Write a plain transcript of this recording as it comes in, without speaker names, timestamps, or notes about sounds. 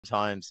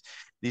times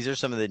these are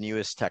some of the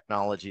newest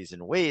technologies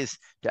and ways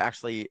to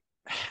actually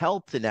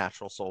help the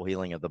natural soul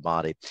healing of the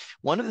body.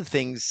 One of the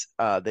things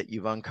that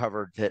you've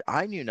uncovered that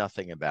I knew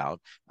nothing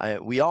about,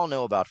 we all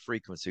know about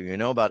frequency. We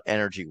know about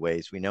energy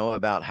waves. We know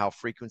about how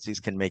frequencies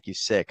can make you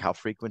sick, how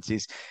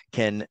frequencies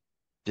can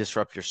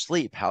disrupt your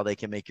sleep, how they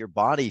can make your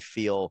body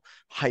feel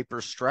hyper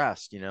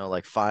stressed,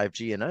 like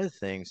 5G and other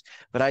things.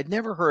 But I'd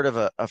never heard of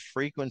a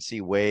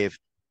frequency wave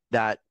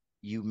that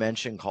you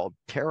mentioned called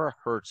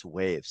terahertz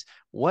waves.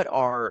 What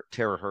are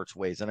terahertz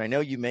waves? And I know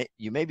you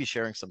may be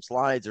sharing some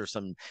slides or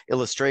some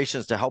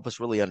illustrations to help us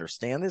really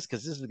understand this,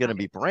 because this is going to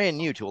be brand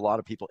new to a lot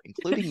of people,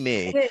 including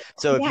me.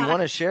 So if you Yeah.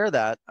 want to share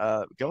that,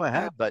 go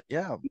ahead. But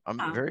yeah, I'm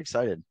Uh, very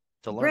excited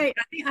to learn. Great.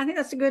 I think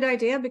that's a good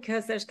idea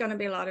because there's going to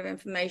be a lot of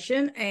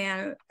information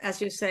and,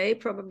 as you say,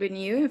 probably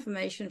new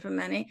information for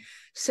many.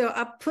 So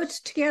I put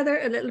together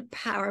a little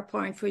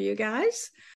PowerPoint for you guys.